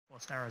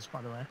lost arrows,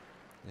 by the way.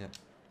 Yeah.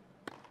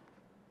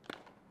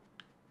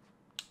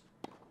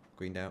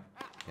 Greened out.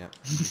 Yeah.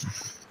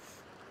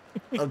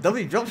 Oh,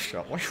 W drop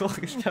shot. Why can't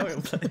we carry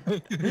on playing?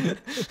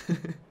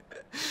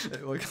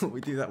 Why can't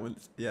we do that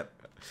once? Yep.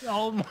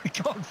 Oh my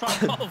god,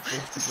 fuck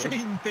off! The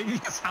same thing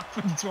has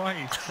happened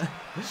twice.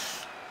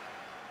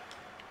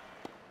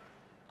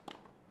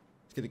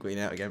 It's gonna green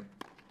out again.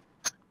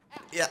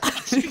 Yeah.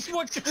 Just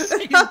watch the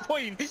same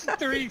point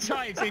 3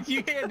 times. If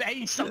you hit an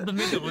ace up the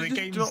middle, the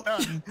game's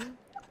done.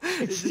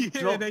 If you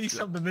hit an ace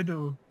up the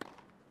middle.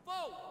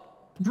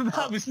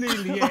 That was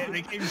nearly it.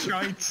 The game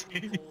tried to.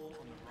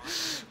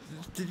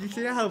 Did you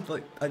see how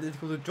like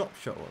identical the drop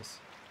shot was?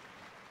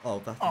 Oh,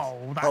 that.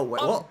 Oh, that. Oh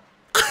wait, what?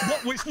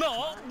 What was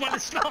not? Well,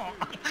 it's not.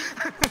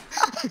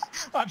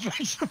 I'd like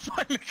to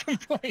file a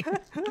complaint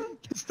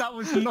because that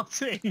was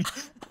nothing.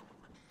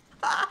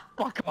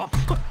 Fuck off.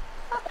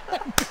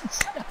 I've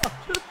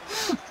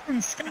been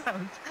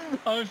scammed.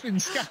 I've been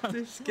scammed.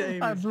 This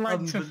game I'd is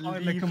like to file a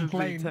unbelievably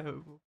complaint.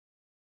 terrible.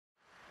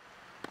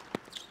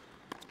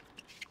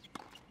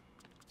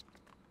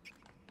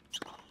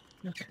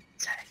 Look at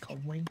tech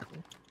on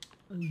Winkle.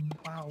 Oh,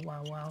 wow,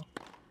 wow, wow.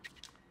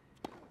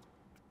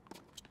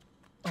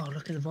 Oh,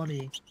 look at the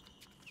volley.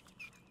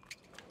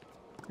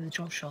 Look at the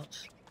drop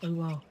shots. Oh,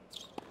 wow.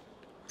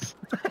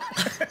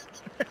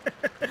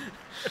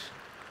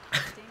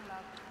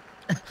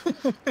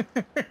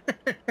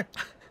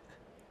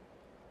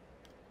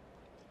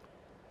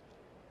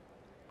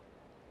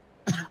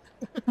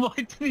 Why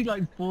did he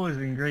like pause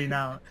and green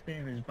out? This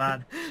game is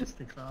bad. It's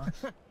the class.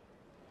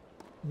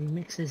 He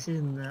mixes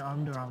in the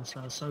underarm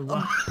so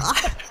well.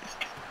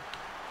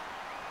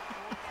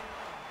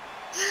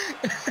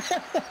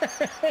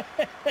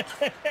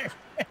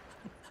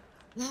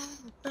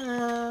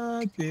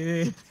 Oh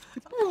dear.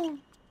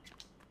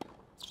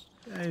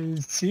 That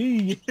is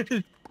too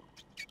good.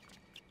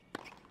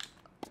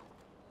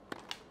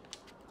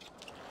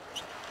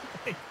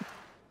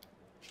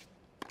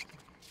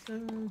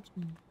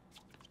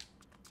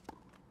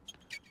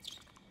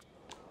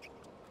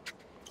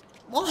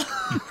 What?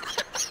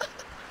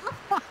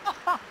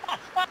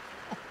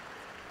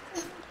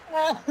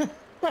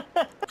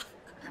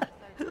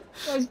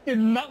 That's good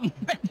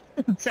nutmeg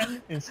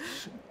tennis.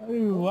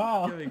 Oh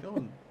wow. What's going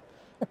on?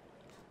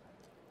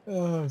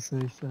 Oh, so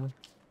sad.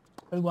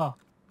 Oh wow.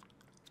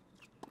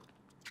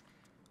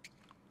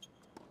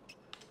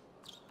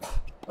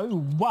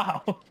 Oh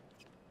wow.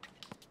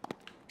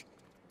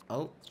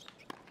 Oh.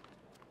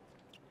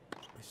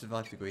 We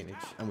survived the greenage,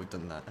 and we've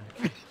done that.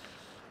 Okay.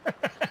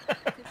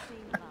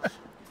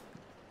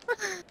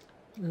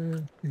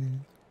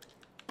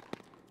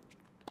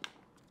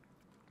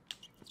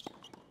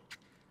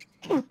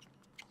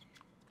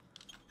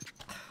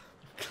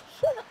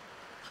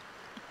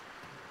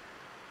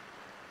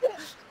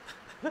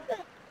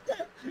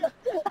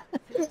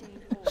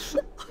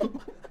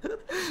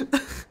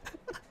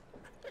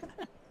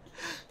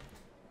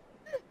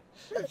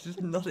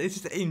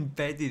 It's just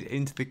embedded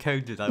into the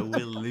code that I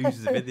will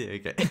lose the video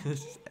game.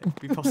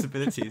 Every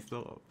possibility is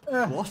thought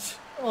of. What?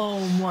 Oh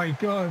my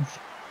god.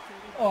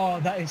 Oh,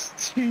 that is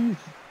too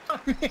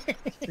funny.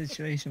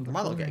 Situation. I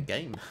might not get a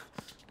game.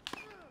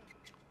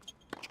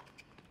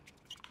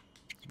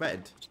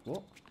 Red.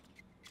 What?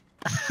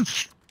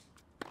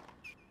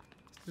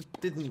 This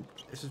didn't.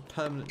 This is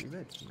permanently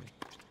red for me.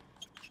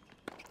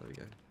 There we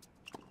go.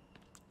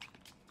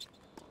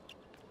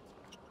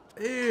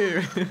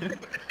 Ew.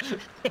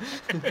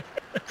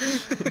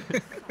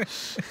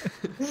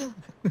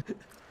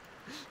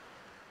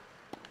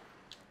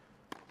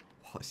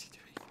 What is he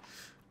doing?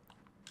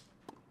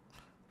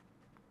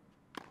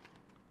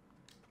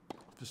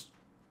 Just.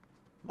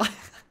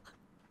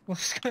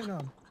 What's going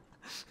on?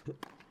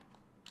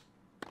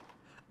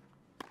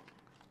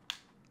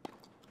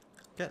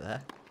 Get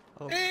there.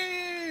 Oh.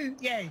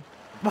 Yay!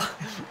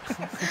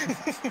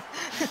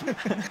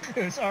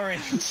 It was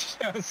orange.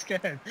 I was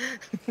scared.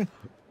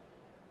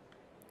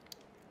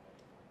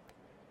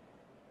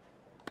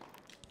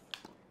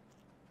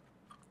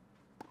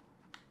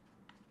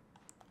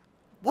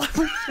 What?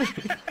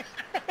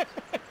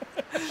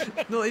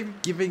 Not even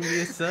giving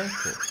me a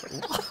circle.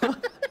 What?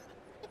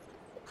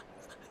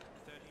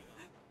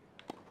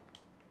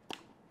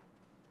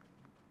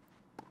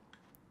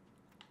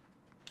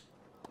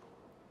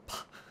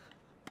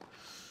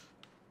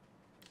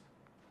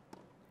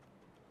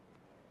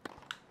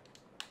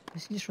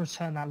 Did he just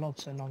return that lob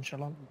so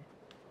nonchalantly?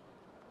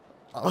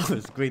 I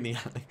was greening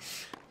at me.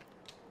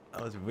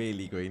 I was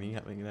really greening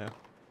at me now.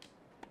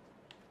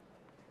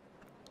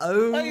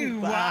 Oh,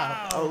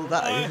 wow. Oh,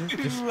 that is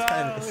just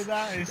tennis.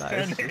 That is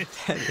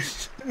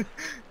tennis.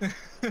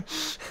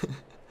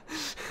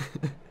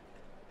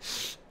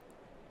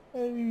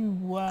 Oh,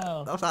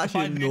 wow. That was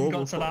actually a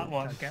normal got to that point.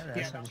 one. I'll get there,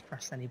 yeah, so I just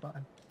pressed any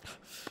button.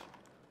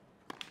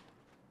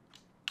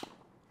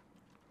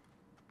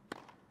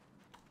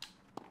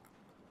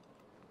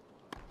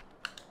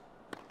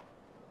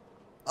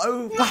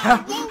 Oh, No,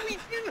 wow. what are we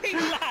doing,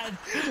 lad?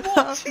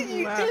 What are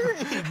you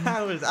doing?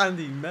 How was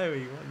Andy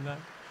Merry one now?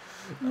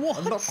 What?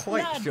 I'm not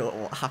quite lad? sure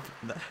what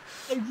happened there.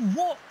 Like,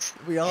 what?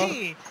 We are.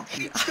 Here.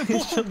 The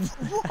ball.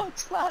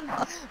 What,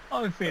 lad?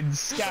 I've been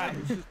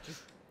scammed.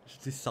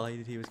 Just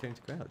decided he was going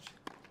to crouch.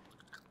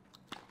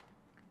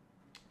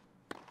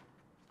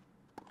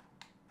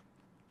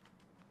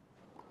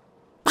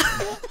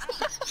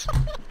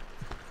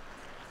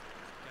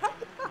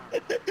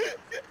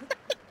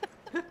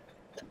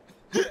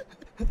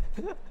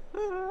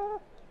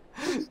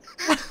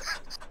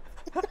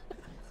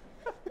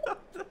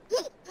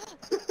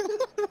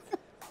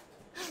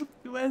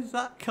 Where's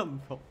that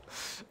come from?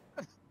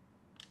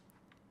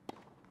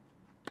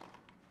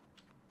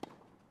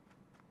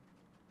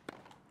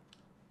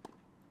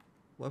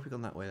 Why have we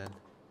gone that way then?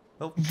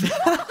 Oh.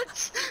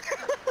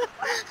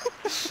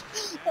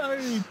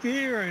 Oh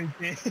dear, oh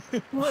dear.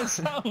 What's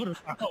that all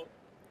about?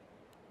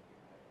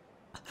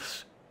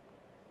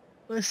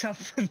 What's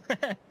happened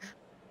there?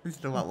 This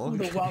is not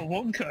Wonka. The Wild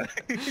Wonka.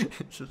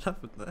 It just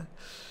happened there.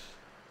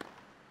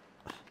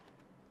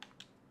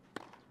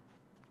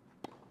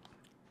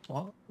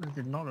 What? It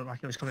did not look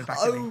like it was coming back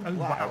Oh, at me. Oh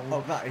wow. wow.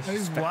 Oh, that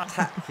is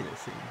spectacular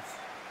scenes.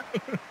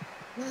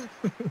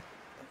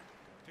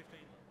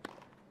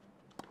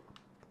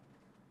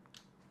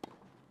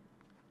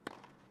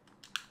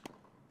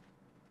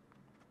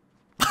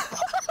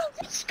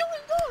 What's going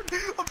on?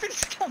 I've been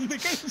scammed. The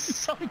game's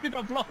decided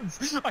I've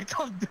lost. I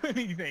can't do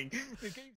anything. The game